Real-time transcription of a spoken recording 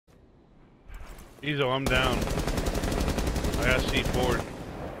Ezo, I'm down. I got C4.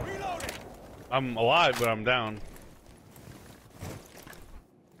 Reloading. I'm alive, but I'm down.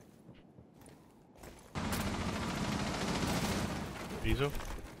 Ezo?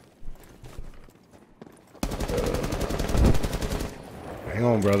 Hang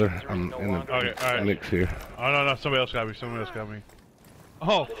on, brother. I'm in the Okay, alright. mix here. Oh, no, somebody else got me. Somebody else got me.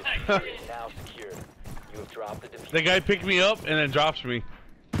 Oh! Now secured. You have dropped the diffuser. The guy picked me up and then drops me.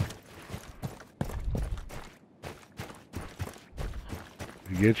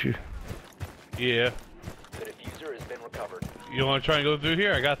 You get you? Yeah. The diffuser has been recovered. You wanna try and go through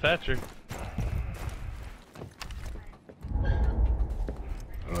here? I got Thatcher.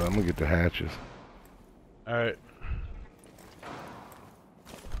 I'm gonna get the hatches. Alright.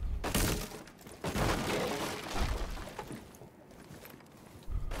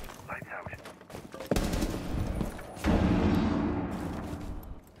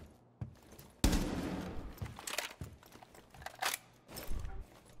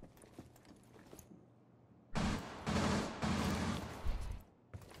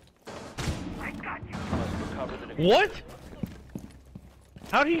 What?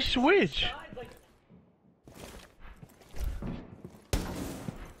 How'd he switch?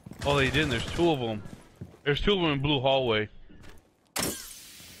 Oh, they didn't. There's two of them. There's two of them in blue hallway.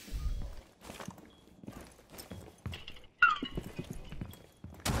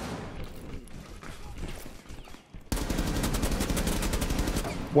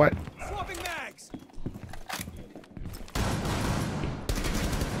 What? Swapping mags.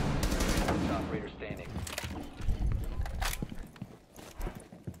 Operator standing.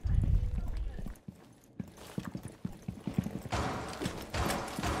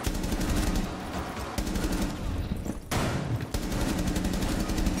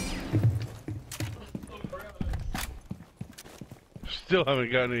 Still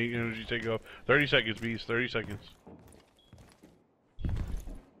haven't gotten any energy take off. 30 seconds, beast. 30 seconds.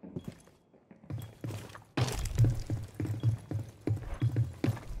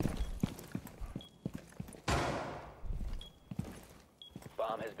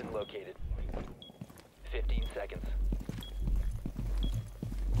 Bomb has been located. 15 seconds.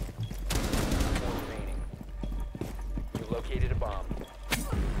 4 remaining. You located a bomb.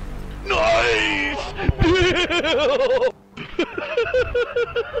 Nice!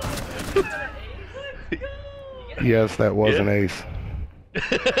 Yes, that was an ace.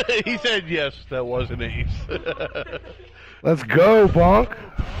 He said yes, that was an ace. Let's go, Bonk.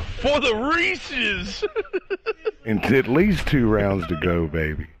 For the Reese's! And at least 2 rounds to go,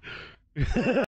 baby.